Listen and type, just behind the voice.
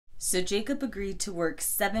So Jacob agreed to work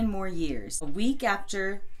 7 more years. A week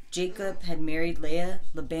after Jacob had married Leah,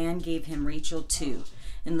 Laban gave him Rachel too.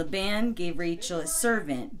 And Laban gave Rachel a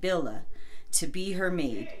servant, Bilhah, to be her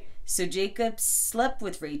maid. So Jacob slept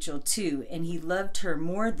with Rachel too, and he loved her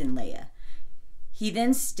more than Leah. He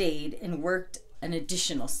then stayed and worked an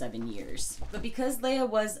additional 7 years. But because Leah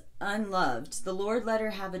was unloved, the Lord let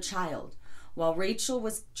her have a child, while Rachel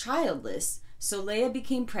was childless. So Leah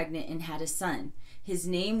became pregnant and had a son. His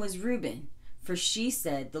name was Reuben, for she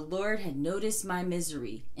said, "The Lord had noticed my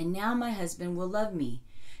misery, and now my husband will love me."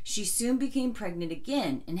 She soon became pregnant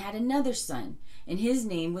again and had another son, and his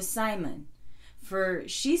name was Simon. For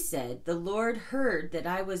she said, "The Lord heard that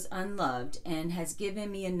I was unloved and has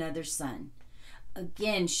given me another son."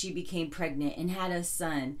 Again she became pregnant and had a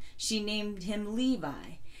son. She named him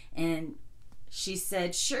Levi, and she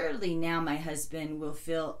said, "Surely now my husband will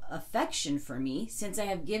feel affection for me, since I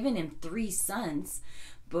have given him 3 sons."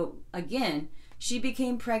 But again she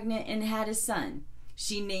became pregnant and had a son.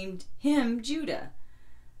 She named him Judah.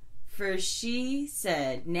 For she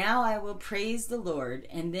said, "Now I will praise the Lord,"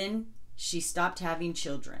 and then she stopped having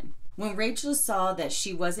children. When Rachel saw that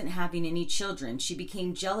she wasn't having any children, she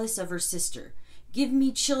became jealous of her sister. "Give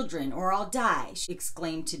me children or I'll die," she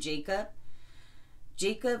exclaimed to Jacob.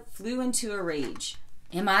 Jacob flew into a rage.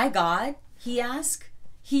 "Am I God?" he asked.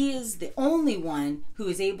 "He is the only one who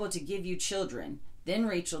is able to give you children." Then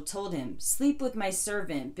Rachel told him, "Sleep with my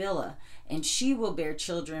servant Bilhah, and she will bear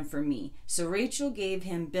children for me." So Rachel gave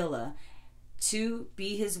him Bilhah to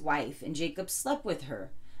be his wife, and Jacob slept with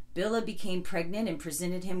her. Bilhah became pregnant and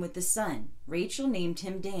presented him with a son. Rachel named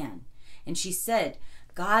him Dan, and she said,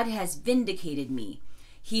 "God has vindicated me.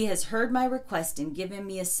 He has heard my request and given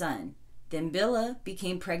me a son." Then Bilhah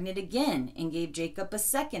became pregnant again and gave Jacob a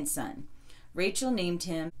second son. Rachel named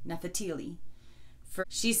him Naphtali, for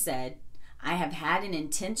she said, "I have had an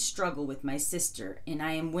intense struggle with my sister, and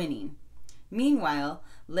I am winning." Meanwhile,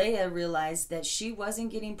 Leah realized that she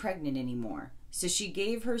wasn't getting pregnant anymore, so she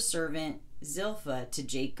gave her servant Zilpah to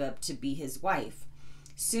Jacob to be his wife.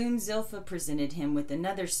 Soon Zilpah presented him with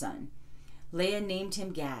another son. Leah named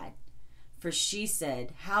him Gad, for she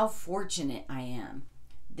said, "How fortunate I am."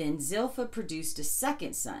 Then Zilpah produced a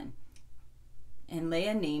second son, and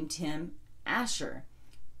Leah named him Asher,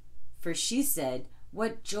 for she said,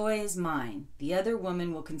 "What joy is mine! The other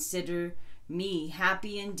woman will consider me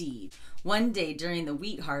happy indeed." One day during the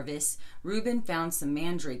wheat harvest, Reuben found some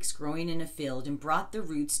mandrakes growing in a field and brought the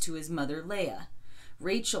roots to his mother Leah.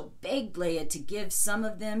 Rachel begged Leah to give some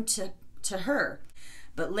of them to her,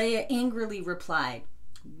 but Leah angrily replied,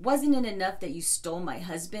 "Wasn't it enough that you stole my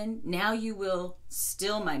husband? Now you will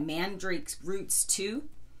steal my mandrake's roots too?"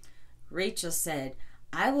 Rachel said,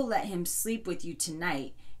 "I will let him sleep with you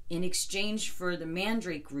tonight in exchange for the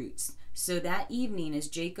mandrake roots." So that evening, as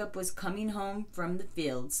Jacob was coming home from the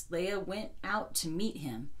fields, Leah went out to meet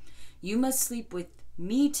him. "You must sleep with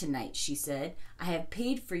me tonight," she said. "I have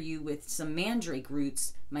paid for you with some mandrake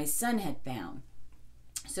roots my son had found."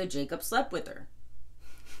 So Jacob slept with her.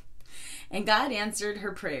 And God answered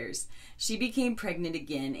her prayers. She became pregnant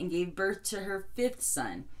again and gave birth to her 5th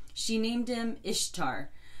son. She named him Ishtar,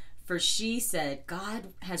 for she said,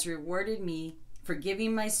 "God has rewarded me for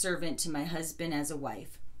giving my servant to my husband as a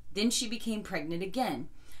wife." Then she became pregnant again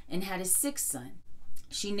and had a 6th son.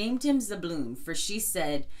 She named him Zebulun, for she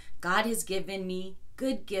said, "God has given me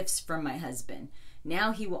good gifts from my husband.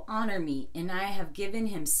 Now he will honor me, and I have given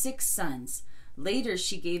him 6 sons. Later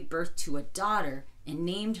she gave birth to a daughter and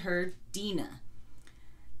named her Dinah.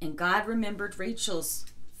 And God remembered Rachel's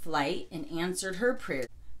flight and answered her prayer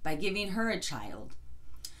by giving her a child.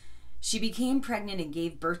 She became pregnant and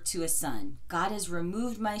gave birth to a son. "God has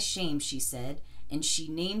removed my shame," she said, and she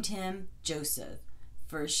named him Joseph,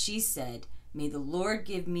 for she said, "May the Lord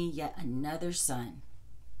give me yet another son."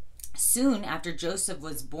 Soon after Joseph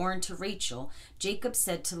was born to Rachel, Jacob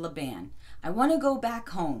said to Laban, "I want to go back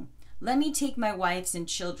home. Let me take my wives and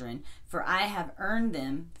children, for I have earned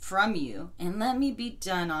them from you, and let me be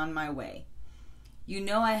done on my way. You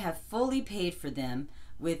know I have fully paid for them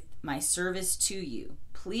with my service to you."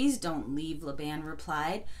 "Please don't leave," Laban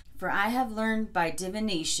replied, "for I have learned by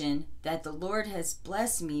divination that the Lord has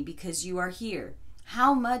blessed me because you are here.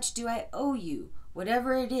 How much do I owe you?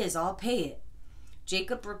 Whatever it is, I'll pay it."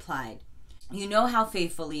 Jacob replied, "You know how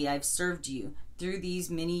faithfully I've served you through these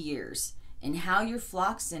many years, and how your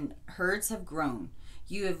flocks and herds have grown.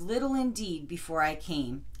 You have little indeed before I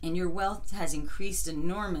came, and your wealth has increased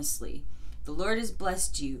enormously. The Lord has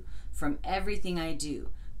blessed you from everything I do.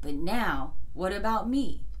 But now, what about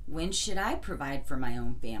me? When should I provide for my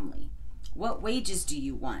own family?" "What wages do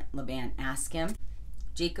you want?" Laban asked him.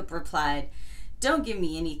 Jacob replied, Don't give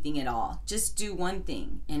me anything at all. Just do one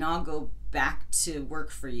thing, and I'll go back to work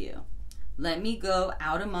for you. Let me go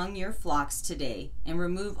out among your flocks today and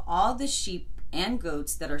remove all the sheep and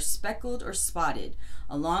goats that are speckled or spotted,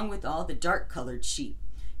 along with all the dark-colored sheep.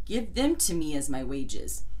 Give them to me as my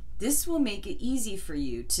wages. This will make it easy for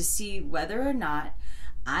you to see whether or not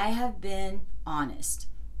I have been honest.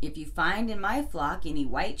 If you find in my flock any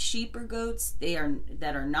white sheep or goats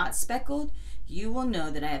that are not speckled, you will know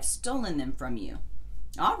that I have stolen them from you.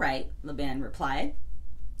 All right, Laban replied.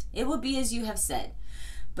 It will be as you have said.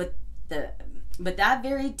 But that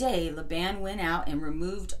very day Laban went out and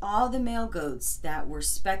removed all the male goats that were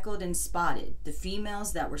speckled and spotted, the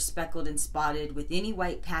females that were speckled and spotted with any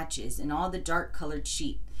white patches, and all the dark-colored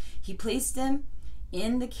sheep. He placed them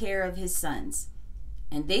in the care of his sons,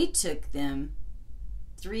 and they took them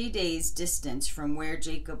 3 days' distance from where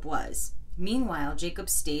Jacob was. Meanwhile, Jacob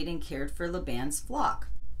stayed and cared for Laban's flock.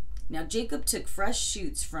 Now Jacob took fresh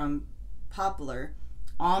shoots from poplar,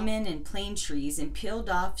 almond, and plane trees and peeled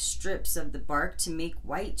off strips of the bark to make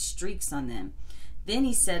white streaks on them. Then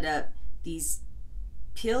he set up these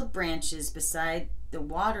peeled branches beside the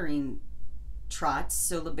watering troughs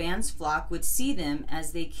so Laban's flock would see them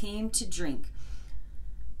as they came to drink.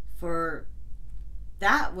 For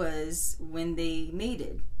that was when they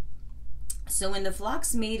mated. So when the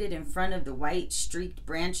flocks mated in front of the white streaked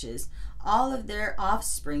branches, all of their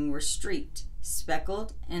offspring were streaked,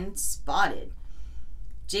 speckled, and spotted.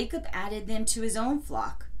 Jacob added them to his own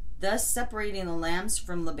flock, thus separating the lambs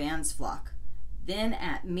from Laban's flock. Then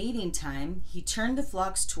at mating time, he turned the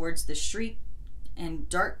flocks towards the streaked and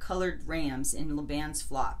dark-colored rams in Laban's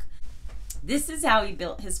flock. This is how he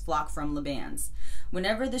built his flock from Laban's.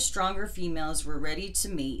 Whenever the stronger females were ready to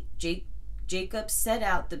mate, Jacob set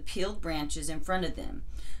out the peeled branches in front of them.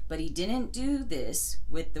 But he didn't do this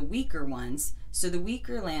with the weaker ones, so the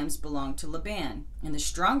weaker lambs belonged to Laban, and the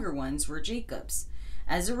stronger ones were Jacob's.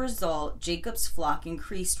 As a result, Jacob's flock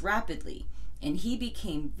increased rapidly, and he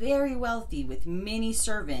became very wealthy with many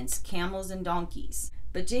servants, camels, and donkeys.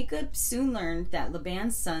 But Jacob soon learned that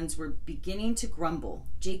Laban's sons were beginning to grumble.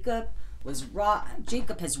 Jacob has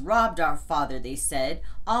robbed our father, they said.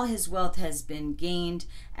 All his wealth has been gained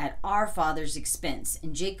at our father's expense.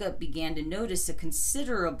 And Jacob began to notice a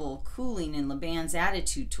considerable cooling in Laban's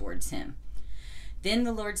attitude towards him. Then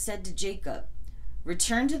the Lord said to Jacob,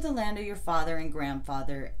 return to the land of your father and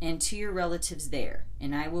grandfather and to your relatives there,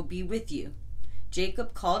 and I will be with you.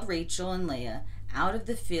 Jacob called Rachel and Leah out of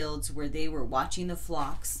the fields where they were watching the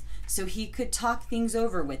flocks so he could talk things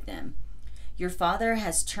over with them. Your father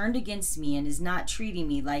has turned against me and is not treating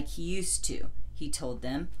me like he used to, he told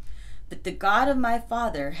them. But the God of my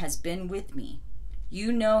father has been with me.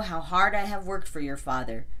 You know how hard I have worked for your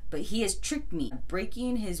father, but he has tricked me,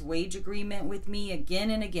 breaking his wage agreement with me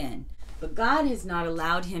again and again. But God has not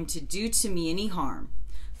allowed him to do to me any harm.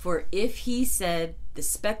 For if he said the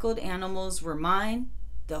speckled animals were mine,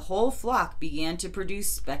 the whole flock began to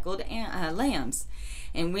produce speckled lambs.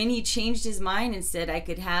 And when he changed his mind and said I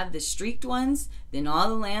could have the streaked ones, then all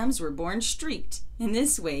the lambs were born streaked. In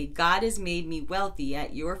this way, God has made me wealthy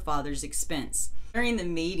at your father's expense. During the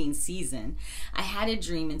mating season, I had a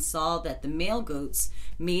dream and saw that the male goats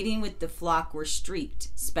mating with the flock were streaked,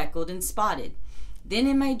 speckled, and spotted. Then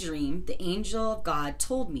in my dream, the angel of God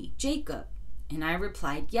told me, Jacob. And I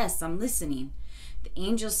replied, yes, I'm listening. The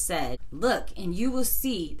angel said, look, and you will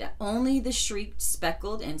see that only the streaked,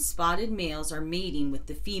 speckled, and spotted males are mating with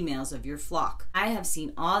the females of your flock. I have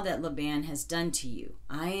seen all that Laban has done to you.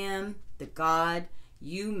 I am the God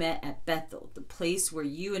you met at Bethel, the place where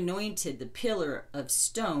you anointed the pillar of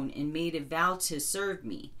stone and made a vow to serve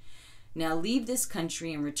me. Now leave this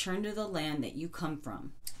country and return to the land that you come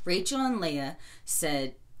from. Rachel and Leah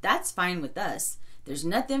said, that's fine with us. There's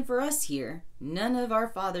nothing for us here. None of our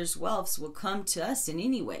father's wealths will come to us in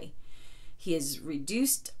any way. He has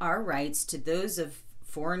reduced our rights to those of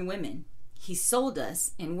foreign women. He sold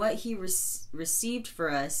us, and what he received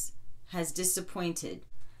for us has disappointed.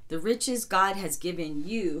 The riches God has given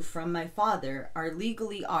you from my father are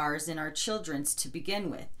legally ours and our children's to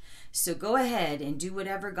begin with. So go ahead and do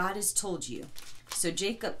whatever God has told you. So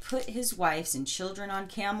Jacob put his wives and children on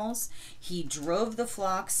camels. He drove the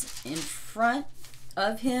flocks in front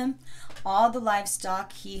of him, all the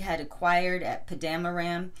livestock he had acquired at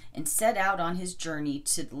Padamaram, and set out on his journey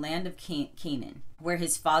to the land of Canaan, where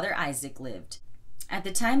his father Isaac lived. At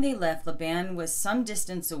the time they left, Laban was some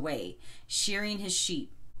distance away, shearing his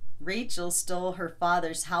sheep. Rachel stole her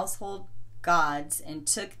father's household gods and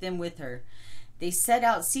took them with her. They set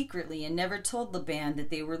out secretly and never told Laban that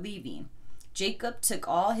they were leaving. Jacob took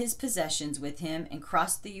all his possessions with him and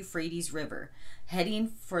crossed the Euphrates River, heading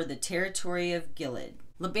for the territory of Gilead.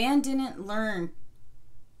 Laban didn't learn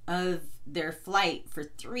of their flight for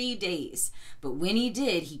 3 days, but when he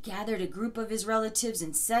did, he gathered a group of his relatives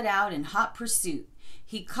and set out in hot pursuit.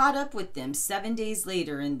 He caught up with them 7 days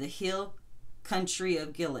later in the hill country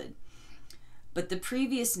of Gilead. But the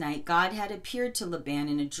previous night, God had appeared to Laban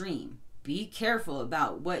in a dream. "Be careful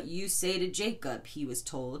about what you say to Jacob," he was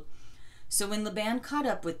told. So when Laban caught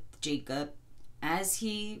up with Jacob, as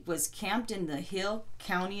he was camped in the hill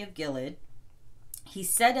county of Gilead, he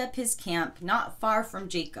set up his camp not far from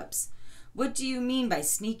Jacob's. "What do you mean by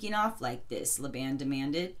sneaking off like this?" Laban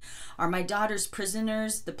demanded. "Are my daughters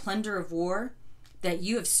prisoners, the plunder of war, that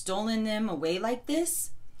you have stolen them away like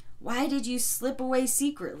this? Why did you slip away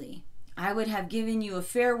secretly? I would have given you a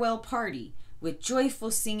farewell party with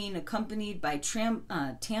joyful singing accompanied by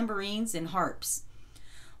tambourines and harps.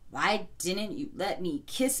 Why didn't you let me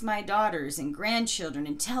kiss my daughters and grandchildren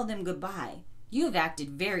and tell them goodbye? You have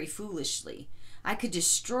acted very foolishly. I could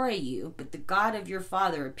destroy you, but the God of your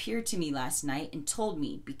father appeared to me last night and told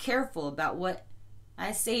me, 'Be careful about what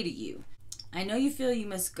I say to you. I know you feel you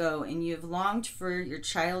must go, and you have longed for your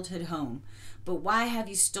childhood home. But why have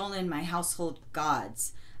you stolen my household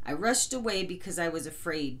gods?' I rushed away because I was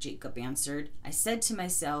afraid," Jacob answered. "I said to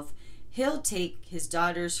myself, 'He'll take his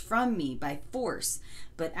daughters from me by force.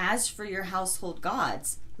 But as for your household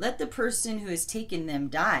gods, let the person who has taken them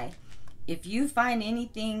die. If you find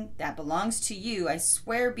anything that belongs to you, I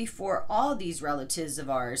swear before all these relatives of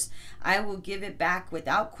ours, I will give it back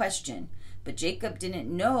without question.' But Jacob didn't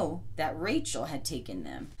know that Rachel had taken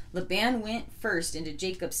them." Laban went first into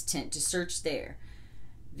Jacob's tent to search there,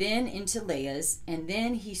 then into Leah's, and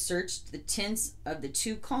then he searched the tents of the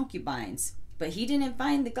 2 concubines. But he didn't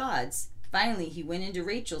find the gods. Finally, he went into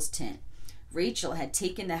Rachel's tent. Rachel had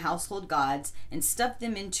taken the household gods and stuffed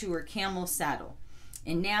them into her camel saddle,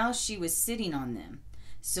 and now she was sitting on them.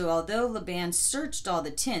 So although Laban searched all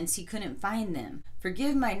the tents, he couldn't find them.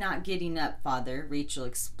 "Forgive my not getting up, father," Rachel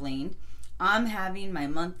explained. "I'm having my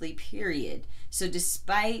monthly period." So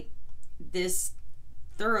despite this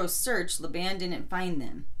thorough search, Laban didn't find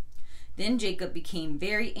them. Then Jacob became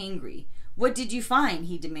very angry. "What did you find?"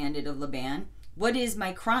 he demanded of Laban. "What is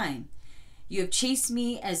my crime? You have chased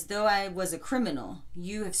me as though I was a criminal.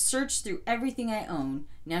 You have searched through everything I own.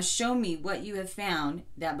 Now show me what you have found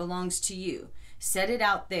that belongs to you. Set it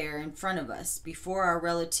out there in front of us, before our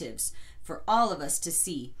relatives, for all of us to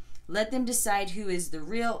see. Let them decide who is the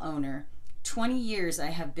real owner. 20 years I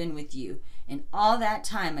have been with you, and all that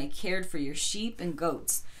time I cared for your sheep and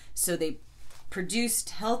goats, so they produced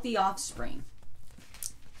healthy offspring.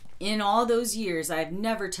 In all those years I have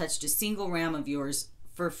never touched a single ram of yours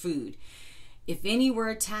for food. If any were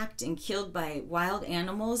attacked and killed by wild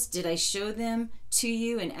animals, did I show them to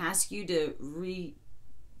you and ask you to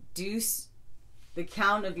reduce the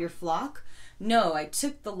count of your flock? No, I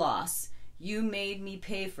took the loss. You made me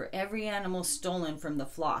pay for every animal stolen from the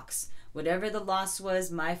flocks, whatever the loss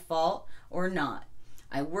was, my fault or not.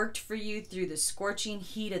 I worked for you through the scorching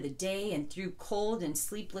heat of the day and through cold and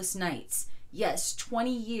sleepless nights. Yes,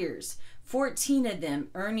 20 years, 14 of them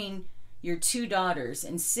earning your 2 daughters,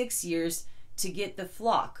 and 6 years to get the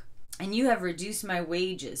flock. And you have reduced my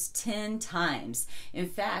wages 10 times. In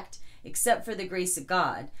fact, except for the grace of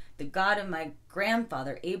God, the God of my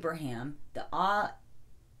grandfather Abraham, the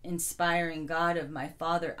awe-inspiring God of my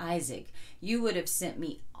father Isaac, you would have sent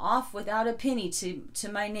me off without a penny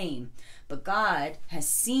to my name. But God has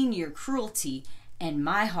seen your cruelty and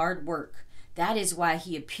my hard work. That is why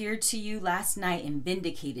he appeared to you last night and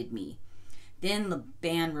vindicated me." Then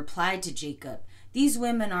Laban replied to Jacob, "These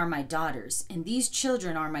women are my daughters, and these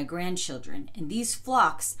children are my grandchildren, and these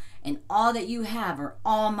flocks and all that you have are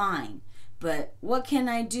all mine. But what can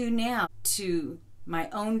I do now to my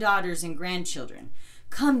own daughters and grandchildren?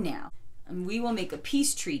 Come now, and we will make a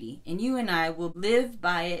peace treaty, and you and I will live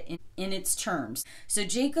by it in its terms." So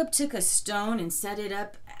Jacob took a stone and set it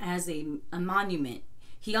up as a monument.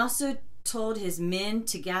 He also told his men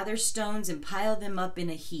to gather stones and pile them up in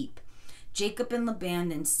a heap. Jacob and Laban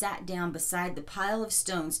then sat down beside the pile of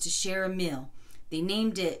stones to share a meal. They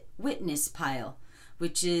named it Witness Pile,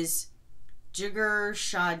 which is Jigar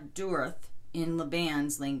Shadurath in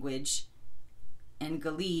Laban's language and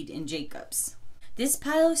Gilead in Jacob's. "This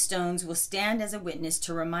pile of stones will stand as a witness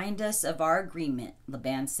to remind us of our agreement,"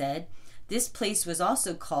 Laban said. This place was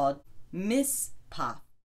also called Mizpah.